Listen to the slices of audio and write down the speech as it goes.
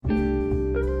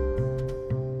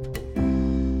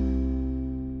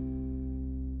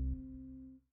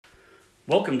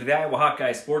Welcome to the Iowa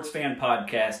Hawkeye Sports Fan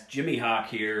Podcast. Jimmy Hawk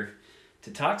here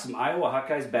to talk some Iowa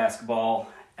Hawkeyes basketball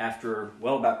after,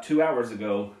 about 2 hours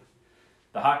ago,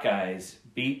 the Hawkeyes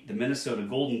beat the Minnesota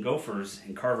Golden Gophers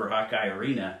in Carver Hawkeye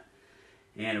Arena.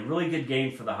 And a really good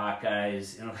game for the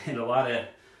Hawkeyes in a lot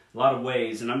of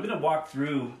ways. And I'm going to walk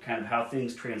through kind of how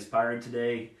things transpired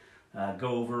today,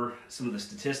 go over some of the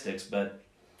statistics. But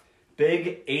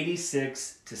big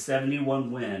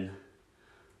 86-71 win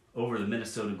over the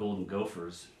Minnesota Golden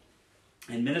Gophers.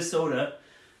 And Minnesota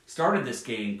started this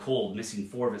game cold, missing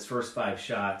 4 of its first 5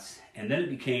 shots, and then it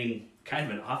became kind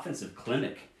of an offensive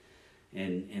clinic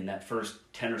in that first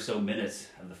 10 or so minutes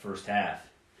of the first half.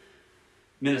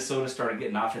 Minnesota started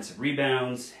getting offensive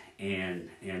rebounds and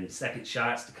second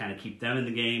shots to kind of keep them in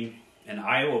the game, and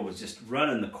Iowa was just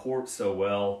running the court so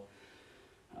well,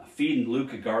 feeding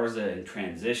Luka Garza in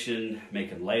transition,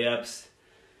 making layups,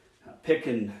 pick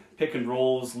and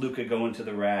rolls, Luka going to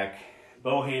the rack,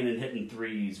 Bohannon hitting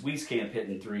threes, Wieskamp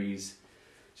hitting threes.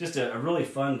 Just a really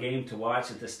fun game to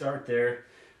watch at the start there.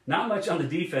 Not much on the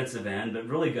defensive end, but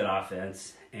really good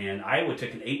offense. And Iowa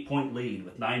took an 8-point lead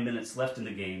with 9 minutes left in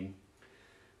the game,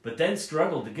 but then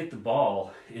struggled to get the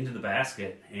ball into the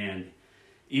basket. And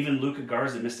even Luka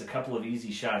Garza missed a couple of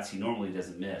easy shots he normally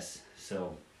doesn't miss.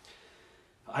 So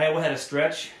Iowa had a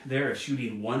stretch there of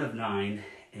shooting 1 of 9,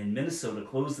 and Minnesota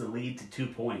closed the lead to 2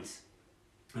 points.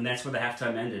 And that's where the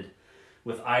halftime ended,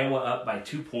 with Iowa up by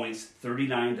 2 points,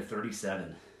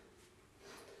 39-37.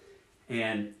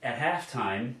 And at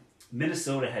halftime,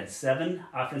 Minnesota had 7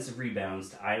 offensive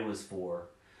rebounds to Iowa's 4.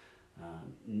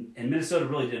 And Minnesota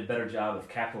really did a better job of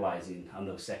capitalizing on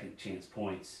those second chance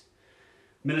points.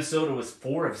 Minnesota was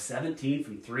 4 of 17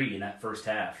 from 3 in that first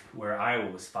half, where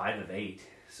Iowa was 5 of 8.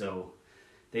 So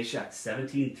they shot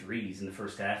 17 threes in the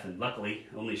first half, and luckily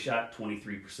only shot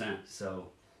 23%. So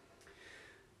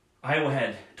Iowa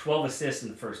had 12 assists in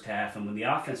the first half, and when the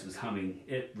offense was humming,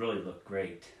 it really looked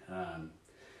great.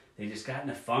 They just got in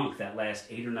a funk that last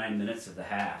 8 or 9 minutes of the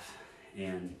half.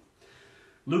 And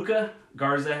Luka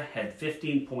Garza had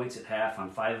 15 points at half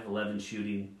on 5 of 11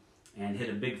 shooting and hit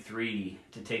a big 3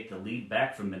 to take the lead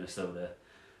back from Minnesota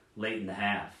late in the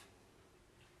half.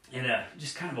 And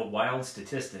just kind of a wild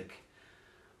statistic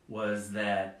was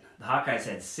that the Hawkeyes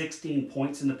had 16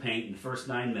 points in the paint in the first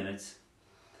 9 minutes.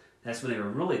 That's when they were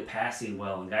really passing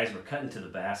well and guys were cutting to the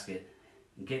basket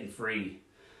and getting free.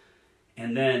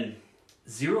 And then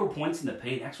 0 points in the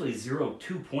paint, actually 0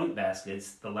 2-point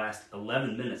baskets the last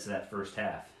 11 minutes of that first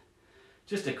half.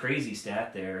 Just a crazy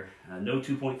stat there. No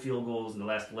 2-point field goals in the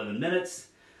last 11 minutes.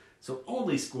 So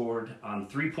only scored on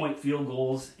 3-point field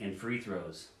goals and free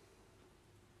throws.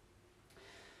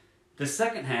 The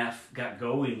second half got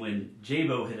going when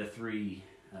Jabo hit a 3,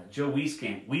 Joe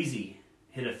Wieskamp, Weezy,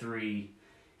 hit a 3,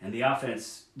 and the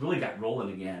offense really got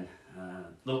rolling again.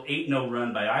 Little 8-0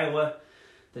 run by Iowa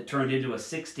that turned into a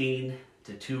 16-2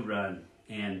 run.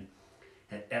 And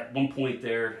at one point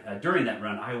there, during that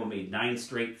run, Iowa made 9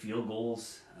 straight field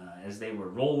goals. As they were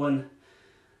rolling,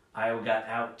 Iowa got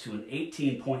out to an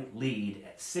 18-point lead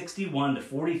at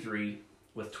 61-43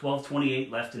 with 12:28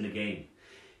 left in the game.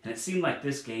 And it seemed like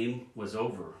this game was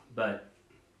over. But,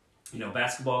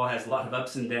 basketball has a lot of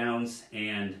ups and downs,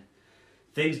 and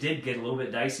things did get a little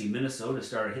bit dicey. Minnesota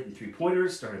started hitting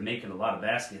 3-pointers, started making a lot of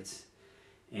baskets,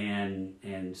 and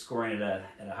scoring at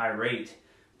a high rate.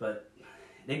 But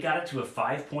they got it to a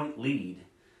 5-point lead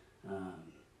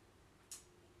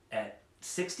at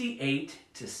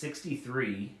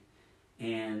 68-63.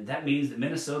 And that means that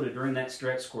Minnesota, during that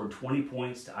stretch, scored 20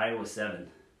 points to Iowa 7.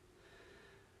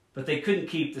 But they couldn't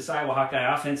keep this Iowa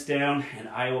Hawkeye offense down, and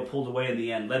Iowa pulled away in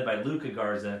the end, led by Luka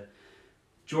Garza,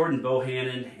 Jordan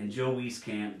Bohannon, and Joe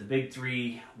Wieskamp. The big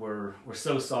 3 were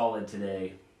so solid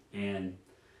today, and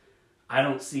I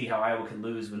don't see how Iowa could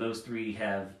lose when those 3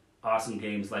 have awesome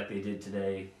games like they did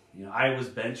today. Iowa's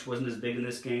bench wasn't as big in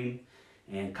this game,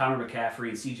 and Connor McCaffrey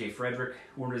and C.J. Frederick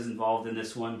weren't as involved in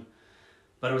this one,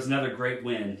 but it was another great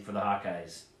win for the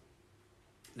Hawkeyes.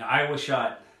 Now, Iowa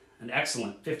shot an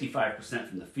excellent 55%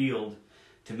 from the field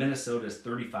to Minnesota's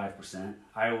 35%.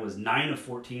 Iowa was 9 of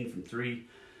 14 from 3.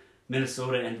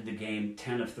 Minnesota ended the game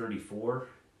 10 of 34.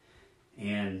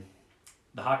 And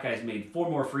the Hawkeyes made 4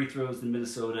 more free throws than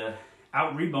Minnesota,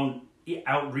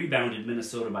 out-rebounded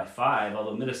Minnesota by 5,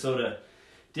 although Minnesota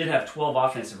did have 12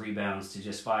 offensive rebounds to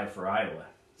just 5 for Iowa.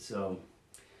 So,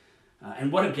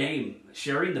 and what a game.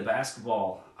 Sharing the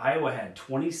basketball, Iowa had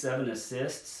 27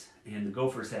 assists, and the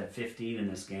Gophers had 15 in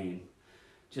this game.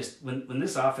 Just when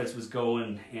this offense was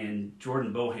going, and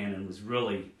Jordan Bohannon was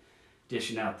really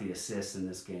dishing out the assists in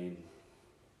this game.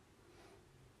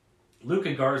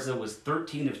 Luka Garza was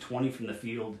 13 of 20 from the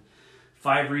field,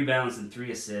 5 rebounds and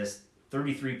 3 assists,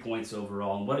 33 points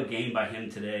overall. And what a game by him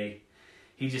today.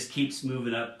 He just keeps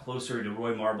moving up closer to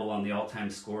Roy Marble on the all-time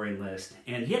scoring list.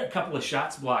 And he had a couple of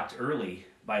shots blocked early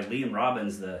by Liam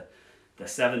Robbins, the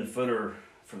 7-footer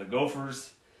for the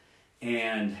Gophers.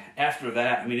 And after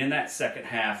that, I mean, in that second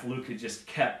half, Luka just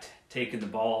kept taking the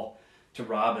ball to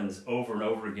Robbins over and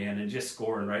over again and just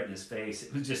scoring right in his face.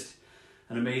 It was just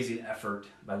an amazing effort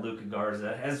by Luka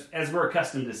Garza, as we're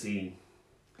accustomed to seeing.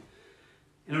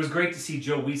 And it was great to see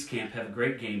Joe Wieskamp have a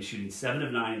great game, shooting 7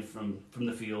 of 9 from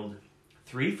the field,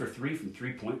 3 for 3 from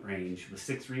three-point range, with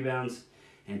 6 rebounds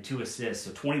and 2 assists.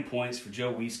 So 20 points for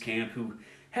Joe Wieskamp, who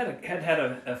had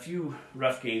a few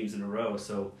rough games in a row.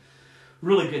 So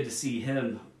really good to see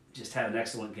him just have an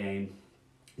excellent game.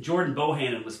 Jordan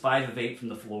Bohannon was 5 of 8 from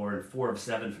the floor and 4 of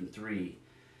 7 from 3.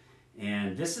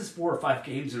 And this is 4 or 5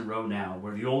 games in a row now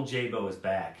where the old J-Bo is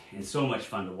back. And so much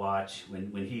fun to watch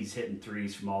when he's hitting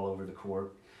threes from all over the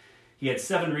court. He had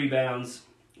 7 rebounds,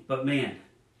 but man,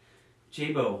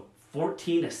 J-Bo,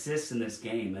 14 assists in this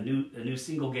game, a new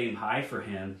single game high for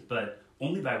him, but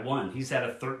only by 1. He's had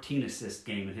a 13 assist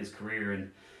game in his career,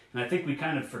 and I think we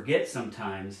kind of forget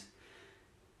sometimes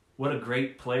what a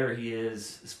great player he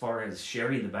is as far as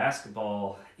sharing the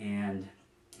basketball. And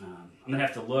I'm going to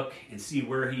have to look and see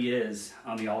where he is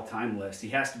on the all-time list. He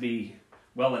has to be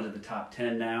well into the top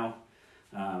 10 now.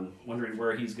 Wondering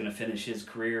where he's going to finish his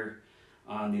career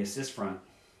on the assist front.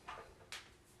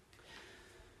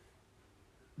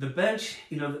 The bench,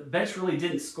 the bench really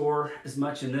didn't score as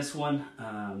much in this one.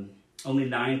 Only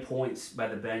 9 points by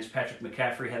the bench. Patrick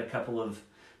McCaffrey had a couple of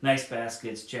nice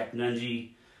baskets. Jack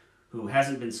Nunge, who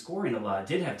hasn't been scoring a lot,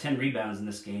 did have 10 rebounds in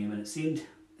this game, and it seemed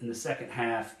in the second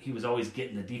half he was always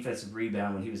getting the defensive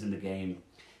rebound when he was in the game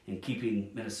and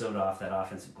keeping Minnesota off that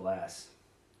offensive glass.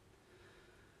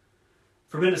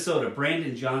 For Minnesota,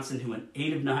 Brandon Johnson, who went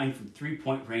 8 of 9 from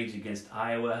three-point range against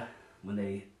Iowa when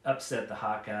they upset the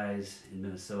Hawkeyes in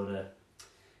Minnesota.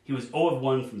 He was 0 of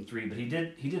 1 from 3, but he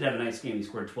did have a nice game. He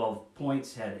scored 12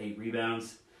 points, had 8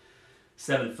 rebounds.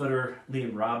 7-footer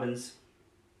Liam Robbins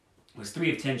was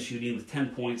 3 of 10 shooting with 10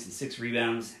 points and 6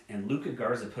 rebounds. And Luka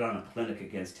Garza put on a clinic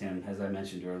against him, as I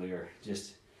mentioned earlier.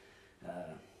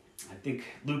 I think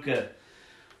Luka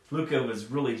was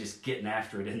really just getting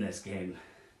after it in this game.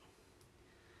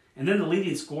 And then the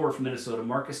leading scorer for Minnesota,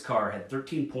 Marcus Carr, had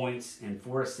 13 points and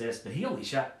 4 assists, but he only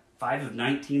shot 5 of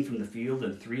 19 from the field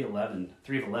and 3 of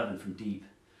 11 from deep.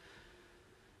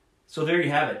 So there you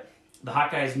have it. The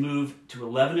Hawkeyes move to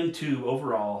 11-2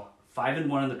 overall,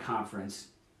 5-1 in the conference,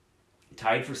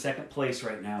 tied for second place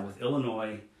right now with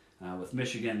Illinois, with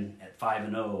Michigan at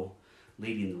 5-0,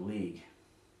 leading the league.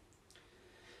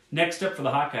 Next up for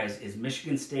the Hawkeyes is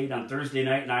Michigan State on Thursday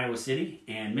night in Iowa City,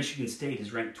 and Michigan State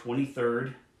is ranked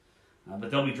 23rd, but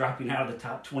they'll be dropping out of the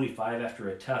top 25 after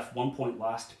a tough 1-point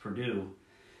loss to Purdue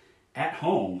at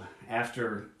home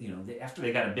after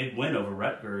they got a big win over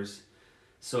Rutgers.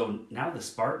 So now the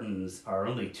Spartans are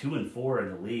only 2-4 in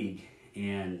the league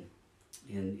and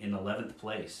in 11th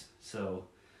place. So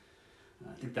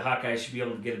I think the Hawkeyes should be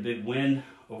able to get a big win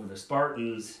over the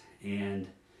Spartans, and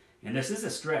this is a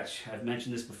stretch. I've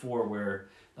mentioned this before, where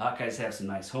the Hawkeyes have some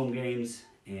nice home games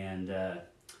and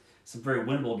some very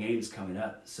winnable games coming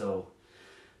up. So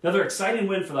another exciting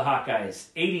win for the Hawkeyes,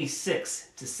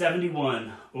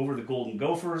 86-71 over the Golden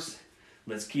Gophers.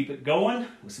 Let's keep it going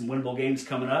with some winnable games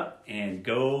coming up, and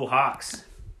go Hawks!